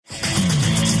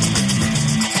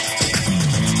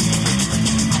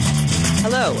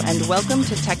Hello, and welcome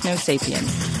to Techno Sapiens,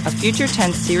 a future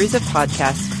tense series of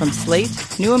podcasts from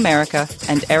Slate, New America,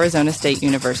 and Arizona State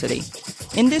University.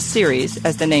 In this series,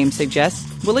 as the name suggests,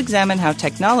 we'll examine how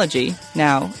technology,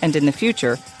 now and in the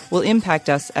future, will impact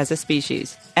us as a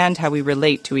species, and how we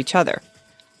relate to each other.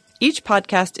 Each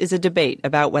podcast is a debate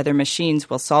about whether machines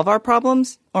will solve our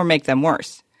problems or make them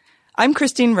worse. I'm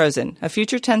Rosen, a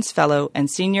future tense fellow and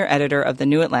senior editor of The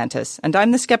New Atlantis, and I'm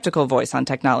the skeptical voice on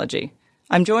technology.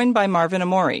 I'm joined by Marvin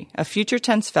Ammori, a future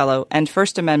tense fellow and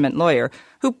First Amendment lawyer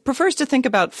who prefers to think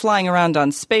about flying around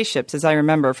on spaceships, as I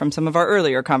remember from some of our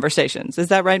earlier conversations. Is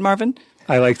that right, Marvin?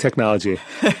 I like technology.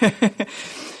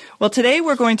 Well, today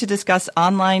we're going to discuss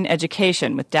online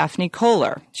education with Daphne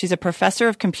Koller. She's a professor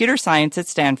of computer science at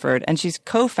Stanford, and she's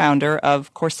co-founder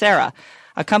of Coursera,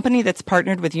 a company that's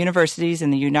partnered with universities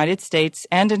in the United States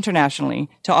and internationally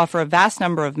to offer a vast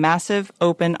number of massive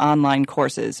open online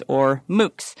courses, or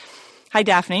MOOCs. Hi,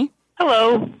 Daphne.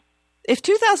 Hello. If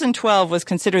 2012 was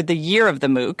considered the year of the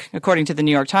MOOC, according to the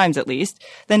New York Times at least,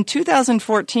 then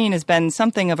 2014 has been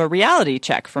something of a reality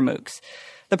check for MOOCs.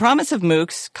 The promise of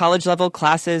MOOCs, college-level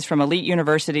classes from elite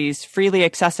universities freely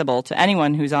accessible to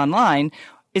anyone who's online,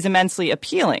 is immensely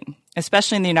appealing,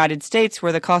 especially in the United States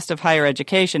where the cost of higher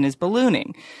education is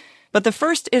ballooning. But the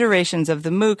first iterations of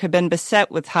the MOOC have been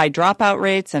beset with high dropout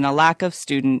rates and a lack of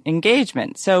student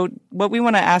engagement. So what we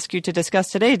want to ask you to discuss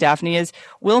today, Daphne, is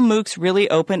will MOOCs really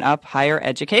open up higher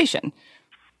education?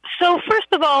 So first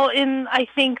of all, in I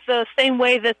think the same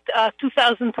way that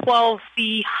 2012,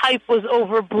 the hype was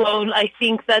overblown, I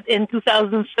think that in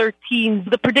 2013,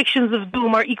 the predictions of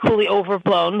doom are equally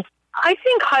overblown. I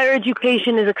think higher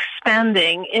education is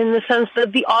expanding in the sense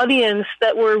that the audience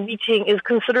that we're reaching is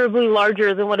considerably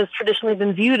larger than what has traditionally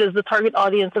been viewed as the target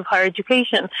audience of higher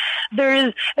education. There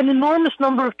is an enormous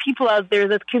number of people out there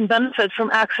that can benefit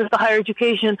from access to higher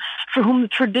education for whom the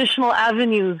traditional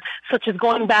avenues, such as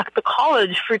going back to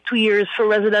college for 2 years for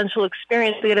residential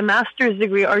experience to get a master's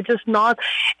degree, are just not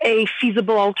a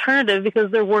feasible alternative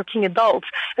because they're working adults.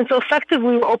 And so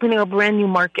effectively, we're opening a brand new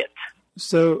market.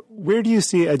 So where do you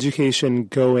see education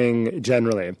going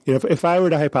generally? If I were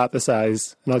to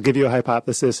hypothesize, and I'll give you a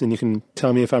hypothesis and you can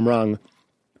tell me if I'm wrong.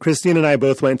 Christine and I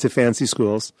both went to fancy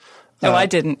schools. No, I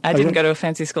didn't. I didn't go to a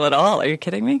fancy school at all. Are you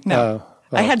kidding me? No.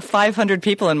 I had 500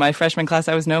 people in my freshman class.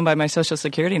 I was known by my social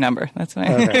security number. That's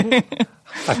why. Okay.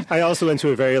 I also went to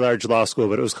a very large law school,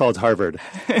 but it was called Harvard.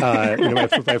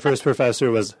 My first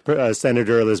professor was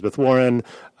Senator Elizabeth Warren.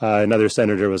 Another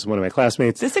senator was one of my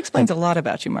classmates. This explains a lot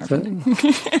about you, Marvin.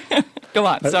 Go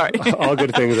on. Sorry. All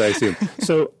good things, I assume.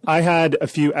 So I had a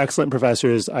few excellent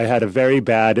professors. I had a very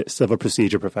bad civil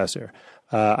procedure professor.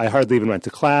 I hardly even went to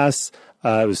class.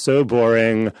 It was so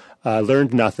boring.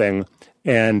 Learned nothing.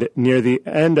 And near the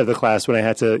end of the class, when I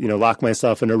had to, lock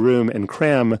myself in a room and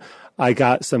cram, I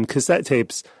got some cassette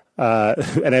tapes,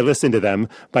 and I listened to them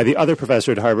by the other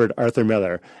professor at Harvard, Arthur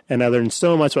Miller. And I learned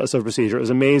so much about civil procedure. It was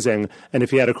amazing. And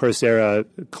if he had a Coursera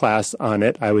class on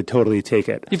it, I would totally take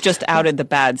it. You've just outed the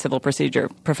bad civil procedure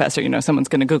professor. Someone's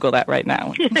going to Google that right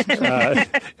now.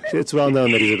 It's well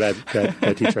known that he's a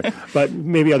bad teacher. But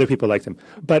maybe other people liked him.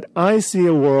 But I see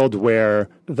a world where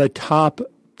the top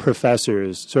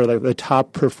professors, sort of like the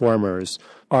top performers,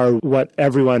 are what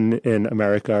everyone in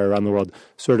America or around the world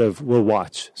sort of will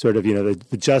watch. Sort of,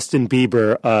 the Justin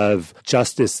Bieber of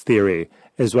justice theory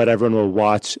is what everyone will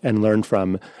watch and learn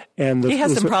from. And he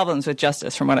has some problems with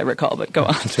justice, from what I recall, but go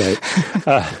on. That's right.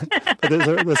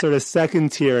 The sort of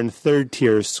second tier and third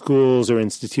tier schools or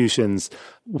institutions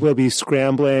will be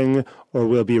scrambling or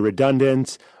will be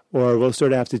redundant, or will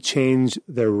sort of have to change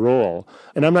their role.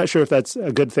 And I'm not sure if that's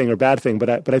a good thing or bad thing, but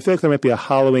I feel like there might be a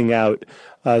hollowing out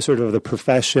sort of the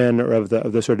profession or of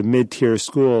the sort of mid-tier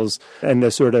schools and the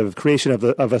sort of creation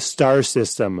of a star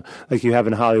system like you have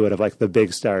in Hollywood of like the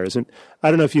big stars. And I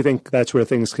don't know if you think that's where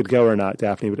things could go or not,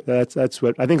 Daphne, but that's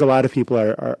what I think a lot of people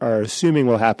are assuming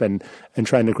will happen and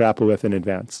trying to grapple with in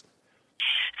advance.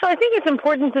 So I think it's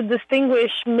important to distinguish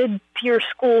mid-tier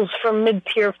schools from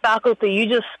mid-tier faculty. You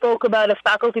just spoke about a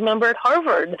faculty member at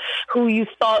Harvard who you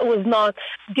thought was not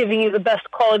giving you the best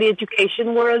quality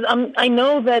education, whereas I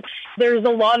know that there's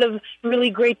a lot of really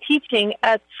great teaching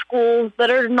at schools that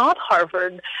are not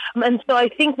Harvard. And so I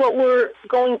think what we're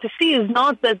going to see is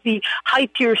not that the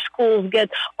high-tier schools get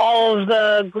all of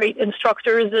the great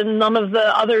instructors and none of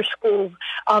the other schools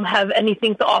have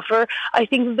anything to offer. I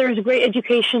think that there's great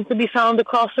education to be found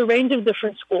across across a range of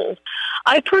different schools.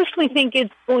 I personally think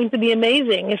it's going to be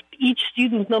amazing if each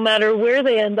student, no matter where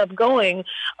they end up going,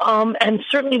 and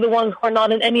certainly the ones who are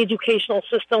not in any educational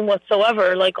system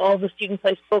whatsoever, like all the students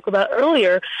I spoke about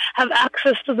earlier, have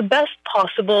access to the best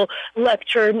possible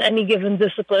lecture in any given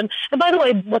discipline. And by the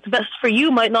way, what's best for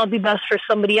you might not be best for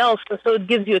somebody else, and so it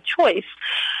gives you a choice.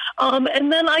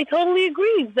 And then I totally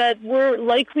agree that we're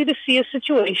likely to see a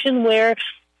situation where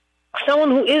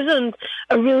someone who isn't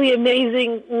a really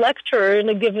amazing lecturer in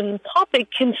a given topic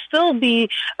can still be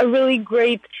a really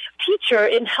great teacher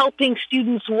in helping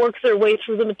students work their way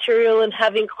through the material and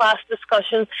having class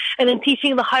discussions and in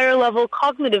teaching the higher level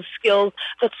cognitive skills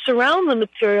that surround the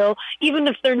material, even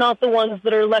if they're not the ones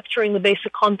that are lecturing the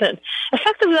basic content.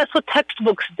 Effectively, that's what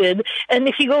textbooks did. And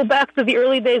if you go back to the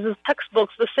early days of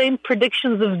textbooks, the same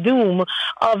predictions of doom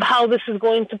of how this is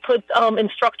going to put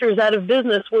instructors out of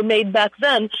business were made back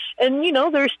then. And,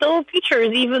 there's still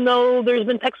teachers, even though there's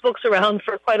been textbooks around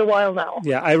for quite a while now.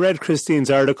 Yeah, I read Christine's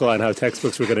article on how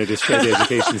textbooks were going to destroy the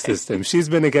education system. She's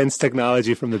been against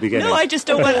technology from the beginning. No, I just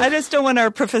don't want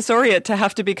our professoriate to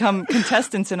have to become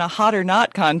contestants in a hot or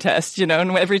not contest, and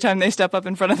every time they step up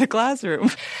in front of the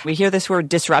classroom. We hear this word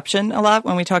disruption a lot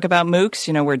when we talk about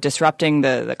MOOCs. We're disrupting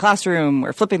the classroom,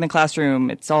 we're flipping the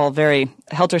classroom. It's all very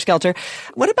helter-skelter.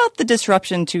 What about the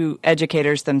disruption to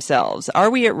educators themselves? Are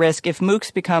we at risk if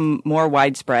MOOCs become more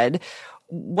widespread?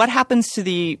 What happens to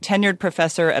the tenured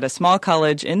professor at a small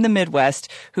college in the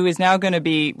Midwest who is now going to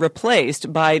be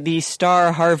replaced by the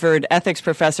star Harvard ethics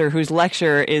professor whose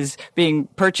lecture is being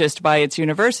purchased by its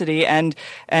university and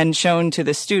shown to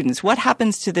the students? What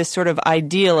happens to this sort of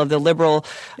ideal of the liberal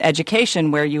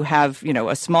education where you have,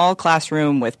 a small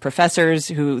classroom with professors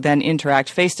who then interact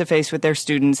face-to-face with their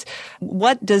students?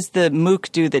 What does the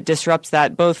MOOC do that disrupts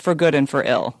that both for good and for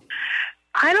ill?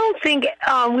 I don't think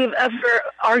we've ever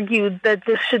argued that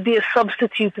this should be a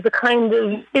substitute to the kind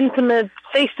of intimate,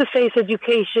 face-to-face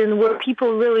education where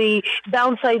people really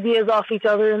bounce ideas off each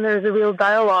other and there's a real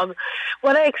dialogue.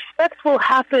 What I expect will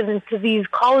happen to these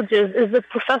colleges is that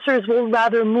professors will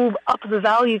rather move up the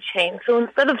value chain. So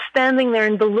instead of standing there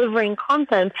and delivering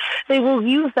content, they will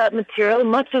use that material,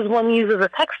 much as one uses a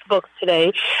textbook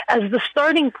today, as the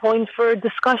starting point for a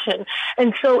discussion.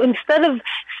 And so instead of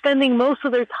spending most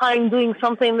of their time doing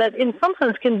something that in some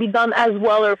sense can be done as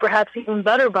well or perhaps even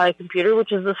better by a computer,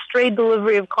 which is the straight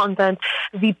delivery of content,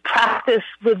 the practice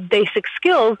with basic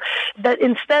skills, that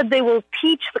instead they will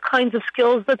teach the kinds of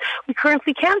skills that we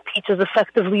currently can't teach as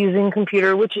effectively using a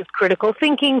computer, which is critical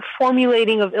thinking,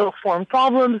 formulating of ill-formed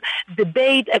problems,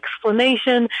 debate,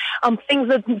 explanation, things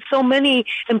that so many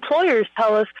employers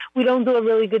tell us we don't do a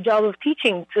really good job of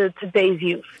teaching to today's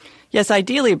youth. Yes,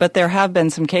 ideally, but there have been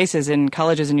some cases in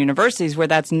colleges and universities where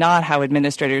that's not how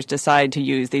administrators decide to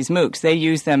use these MOOCs. They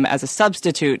use them as a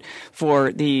substitute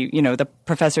for the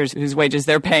professors whose wages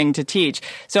they're paying to teach.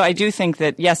 So I do think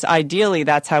that, yes, ideally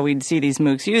that's how we'd see these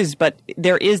MOOCs used, but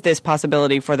there is this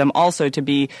possibility for them also to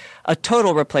be a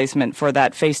total replacement for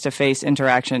that face-to-face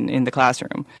interaction in the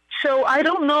classroom. So I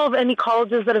don't know of any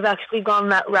colleges that have actually gone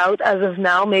that route as of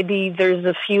now. Maybe there's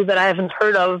a few that I haven't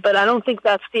heard of, but I don't think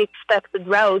that's the expected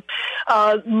route.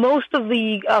 Most of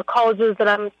the colleges that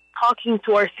I'm talking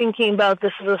to are thinking about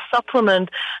this as a supplement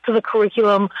to the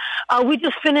curriculum. We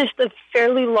just finished a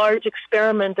fairly large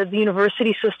experiment at the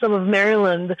University System of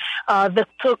Maryland that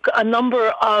took a number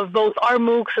of both our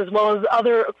MOOCs as well as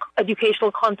other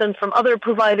educational content from other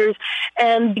providers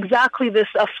and exactly this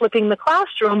flipping the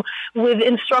classroom with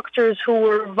instructors who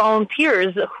were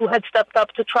volunteers who had stepped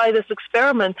up to try this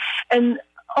experiment. And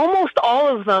almost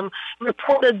all of them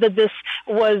reported that this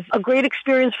was a great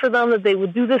experience for them, that they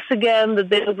would do this again, that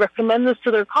they would recommend this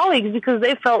to their colleagues because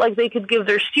they felt like they could give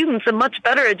their students a much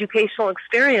better educational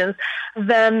experience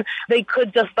than they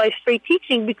could just by straight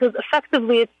teaching, because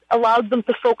effectively it allowed them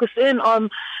to focus in on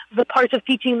the parts of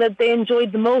teaching that they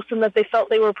enjoyed the most and that they felt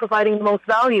they were providing the most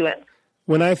value in.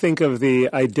 When I think of the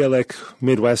idyllic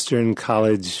Midwestern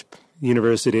college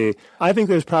university, I think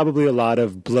there's probably a lot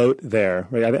of bloat there.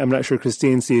 Right? I'm not sure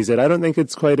Christine sees it. I don't think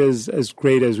it's quite as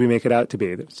great as we make it out to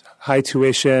be. There's high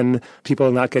tuition,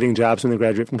 people not getting jobs when they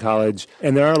graduate from college.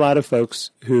 And there are a lot of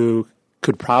folks who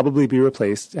could probably be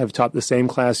replaced, have taught the same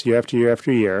class year after year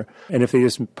after year. And if they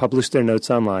just publish their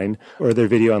notes online or their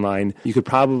video online, you could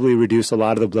probably reduce a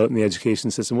lot of the bloat in the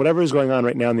education system. Whatever is going on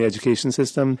right now in the education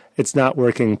system, it's not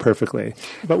working perfectly.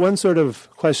 But one sort of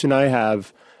question I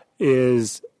have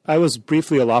is, I was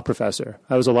briefly a law professor.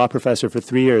 I was a law professor for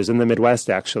 3 years in the Midwest,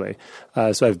 actually.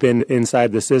 So I've been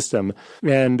inside the system.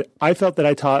 And I felt that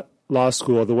I taught law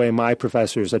school the way my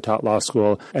professors had taught law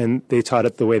school, and they taught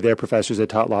it the way their professors had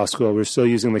taught law school. We're still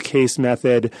using the case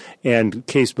method and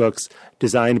case books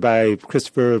designed by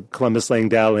Christopher Columbus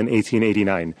Langdell in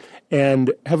 1889.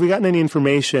 And have we gotten any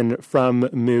information from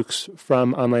MOOCs,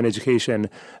 from online education,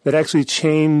 that actually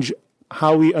change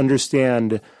how we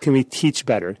understand, can we teach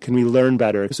better? Can we learn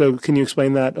better? So can you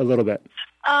explain that a little bit?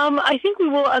 I think we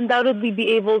will undoubtedly be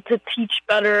able to teach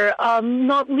better,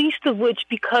 not least of which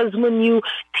because when you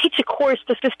teach a course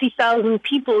to 50,000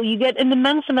 people, you get an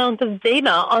immense amount of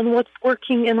data on what's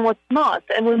working and what's not.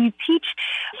 And when you teach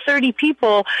 30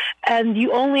 people and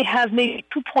you only have maybe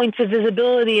 2 points of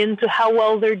visibility into how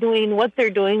well they're doing, what they're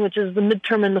doing, which is the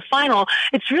midterm and the final,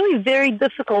 it's really very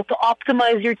difficult to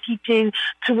optimize your teaching,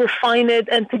 to refine it,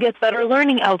 and to get better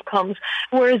learning outcomes.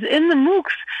 Whereas in the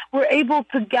MOOCs, we're able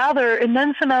to gather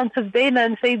immense amounts of data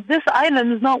and say, this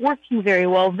item is not working very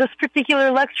well. This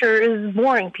particular lecture is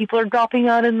boring. People are dropping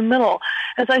out in the middle.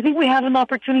 And so I think we have an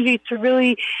opportunity to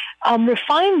really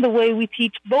refine the way we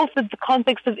teach, both in the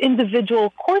context of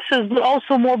individual courses, but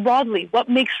also more broadly, what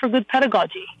makes for good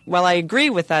pedagogy. Well, I agree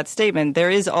with that statement. There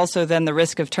is also then the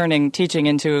risk of turning teaching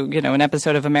into, an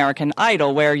episode of American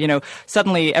Idol where,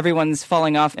 suddenly everyone's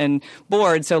falling off and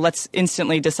bored. So let's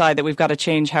instantly decide that we've got to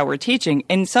change how we're teaching.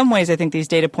 In some ways, I think these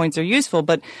data points are useful.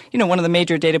 But, one of the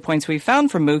major data points we found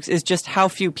from MOOCs is just how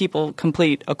few people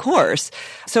complete a course.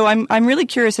 So I'm really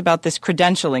curious about this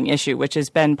credentialing issue, which has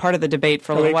been part of the debate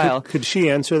for a little while. Could she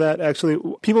answer that? Actually,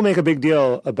 people make a big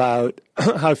deal about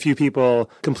how few people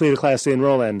complete a class they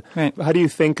enroll in. Right. How do you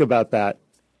think about that?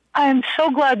 I am so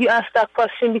glad you asked that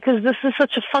question because this is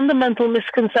such a fundamental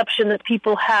misconception that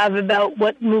people have about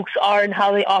what MOOCs are and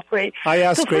how they operate. I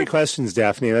ask great questions,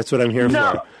 Daphne. That's what I'm here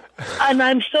for. And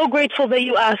I'm so grateful that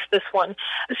you asked this one.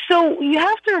 So you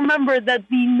have to remember that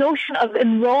the notion of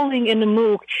enrolling in a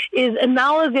MOOC is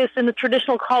analogous in a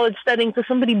traditional college setting to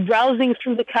somebody browsing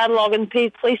through the catalog and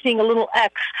placing a little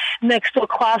X next to a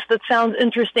class that sounds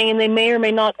interesting and they may or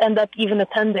may not end up even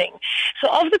attending.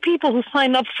 So of the people who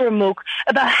sign up for a MOOC,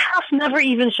 about half never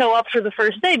even show up for the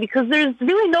first day because there's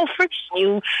really no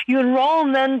friction. You enroll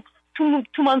and then two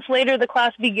months later, the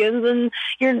class begins, and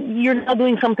you're now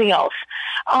doing something else.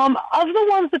 Of the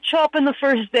ones that show up in the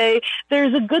first day,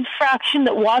 there's a good fraction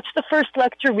that watch the first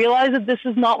lecture, realize that this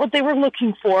is not what they were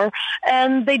looking for,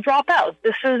 and they drop out.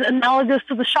 This is analogous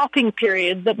to the shopping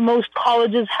period that most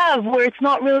colleges have, where it's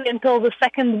not really until the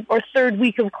second or third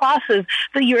week of classes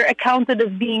that you're accounted as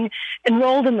being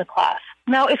enrolled in the class.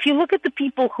 Now, if you look at the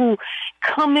people who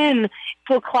come in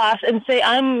to a class and say,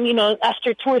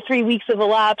 after 2 or 3 weeks have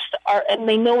elapsed, and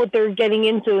they know what they're getting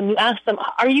into, and you ask them,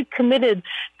 are you committed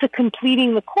to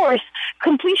completing the course?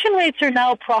 Completion rates are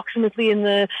now approximately in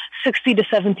the 60 to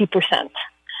 70%.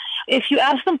 If you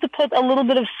ask them to put a little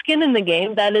bit of skin in the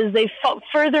game, that is, they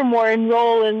furthermore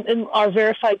enroll in our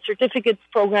verified certificates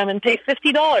program and pay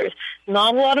 $50,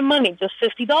 not a lot of money, just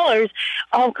 $50,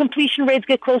 completion rates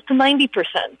get close to 90%.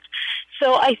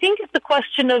 So I think it's the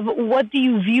question of what do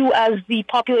you view as the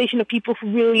population of people who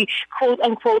really, quote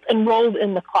unquote, enrolled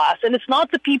in the class. And it's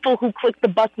not the people who click the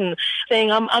button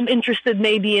saying, I'm interested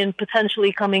maybe in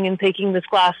potentially coming and taking this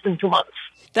class in 2 months.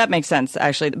 That makes sense,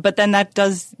 actually. But then that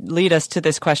does lead us to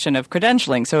this question of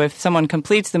credentialing. So if someone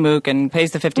completes the MOOC and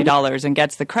pays the $50 and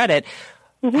gets the credit,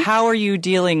 how are you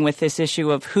dealing with this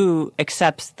issue of who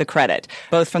accepts the credit,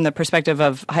 both from the perspective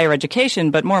of higher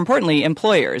education, but more importantly,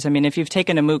 employers? I mean, if you've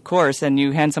taken a MOOC course and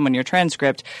you hand someone your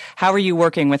transcript, how are you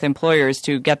working with employers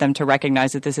to get them to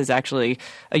recognize that this is actually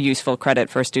a useful credit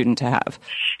for a student to have?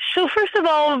 So first of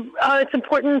all, it's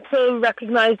important to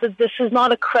recognize that this is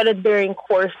not a credit-bearing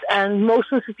course, and most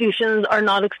institutions are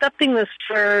not accepting this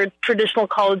for traditional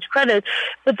college credit,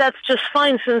 but that's just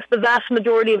fine since the vast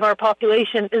majority of our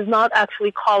population is not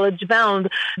actually college-bound.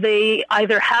 They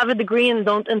either have a degree and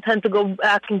don't intend to go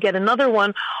back and get another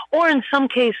one, or in some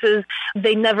cases,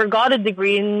 they never got a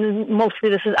degree, and mostly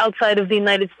this is outside of the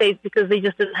United States because they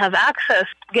just didn't have access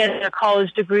to getting a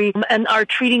college degree and are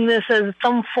treating this as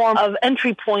some form of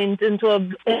entry point into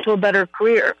a better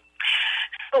career.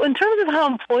 So in terms of how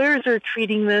employers are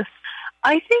treating this,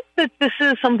 I think that this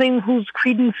is something whose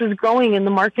credence is growing in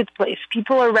the marketplace.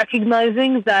 People are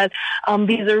recognizing that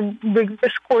these are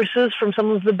rigorous courses from some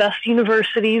of the best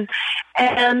universities,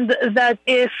 and that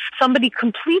if somebody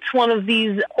completes one of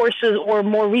these courses, or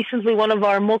more recently one of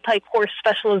our multi-course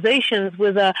specializations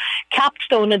with a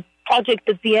capstone project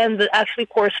at the end that actually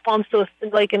corresponds to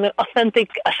like an authentic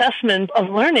assessment of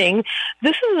learning,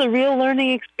 this is a real learning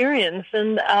experience,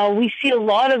 and we see a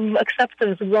lot of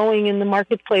acceptance growing in the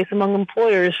marketplace among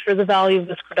employers for the value of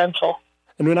this credential.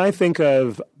 And when I think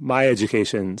of my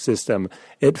education system,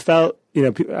 it felt,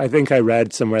 I think I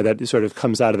read somewhere that it sort of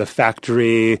comes out of the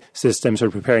factory system, sort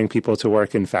of preparing people to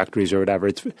work in factories or whatever.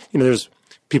 It's, there's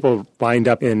people lined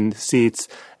up in seats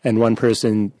and one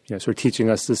person, sort of teaching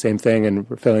us the same thing, and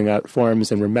we're filling out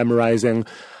forms and we're memorizing.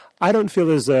 I don't feel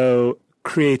as though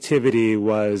creativity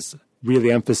was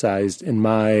really emphasized in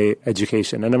my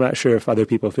education. And I'm not sure if other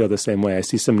people feel the same way. I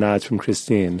see some nods from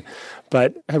Christine.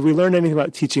 But have we learned anything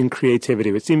about teaching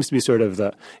creativity, which seems to be sort of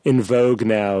in vogue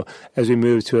now as we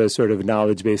move to a sort of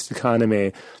knowledge-based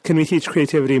economy? Can we teach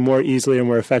creativity more easily and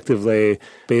more effectively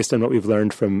based on what we've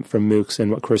learned from MOOCs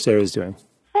and what Coursera is doing?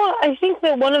 Well, I think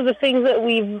that one of the things that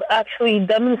we've actually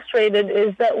demonstrated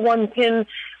is that one can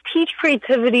teach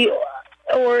creativity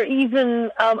or even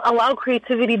allow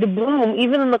creativity to bloom,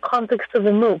 even in the context of a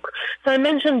MOOC. So I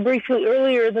mentioned briefly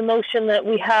earlier the notion that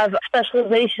we have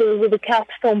specialization with a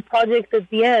capstone project at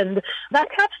the end. That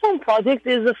capstone project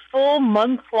is a full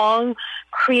month-long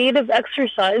creative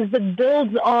exercise that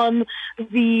builds on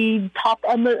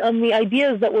the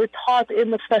ideas that were taught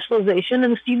in the specialization,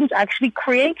 and the students actually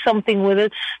create something with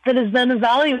it that is then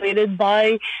evaluated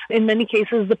by, in many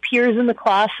cases, the peers in the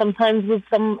class, sometimes with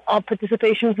some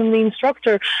participation from the instructor.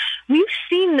 We've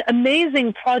seen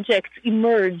amazing projects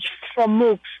emerge from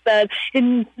MOOCs that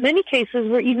in many cases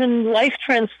were even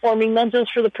life-transforming, not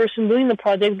just for the person doing the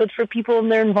project, but for people in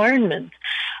their environment.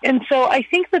 And so I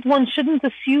think that one shouldn't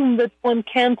assume that one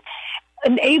can't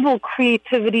enable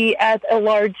creativity at a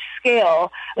large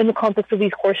scale in the context of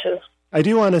these courses. I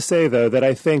do want to say, though, that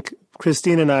I think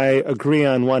Christine and I agree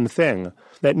on one thing,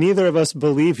 that neither of us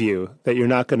believe you that you're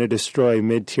not going to destroy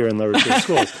mid-tier and lower-tier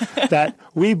schools. That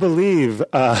we believe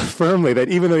firmly that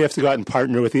even though you have to go out and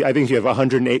partner with I think you have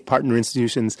 108 partner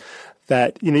institutions,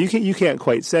 that you can't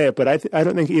quite say it, but I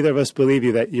don't think either of us believe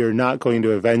you that you're not going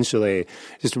to eventually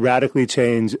just radically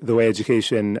change the way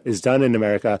education is done in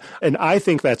America. And I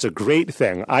think that's a great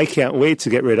thing. I can't wait to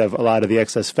get rid of a lot of the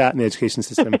excess fat in the education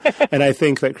system. And I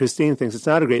think that Christine thinks it's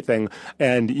not a great thing.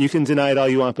 And you can deny it all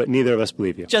you want, but neither of us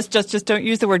believe you. Just don't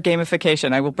use the word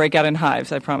gamification. I will break out in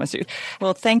hives, I promise you.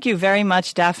 Well, thank you very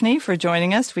much, Daphne, for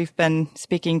joining us. We've been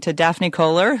speaking to Daphne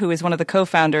Koller, who is one of the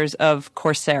co-founders of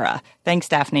Coursera. Thanks,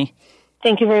 Daphne.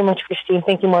 Thank you very much, Christine.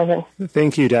 Thank you, Marvin.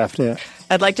 Thank you, Daphne.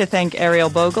 I'd like to thank Ariel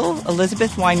Bogle,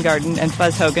 Elizabeth Weingarten, and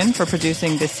Fuzz Hogan for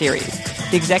producing this series.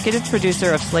 The executive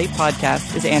producer of Slate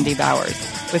Podcast is Andy Bowers.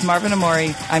 With Marvin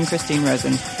Ammori, I'm Christine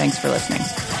Rosen. Thanks for listening.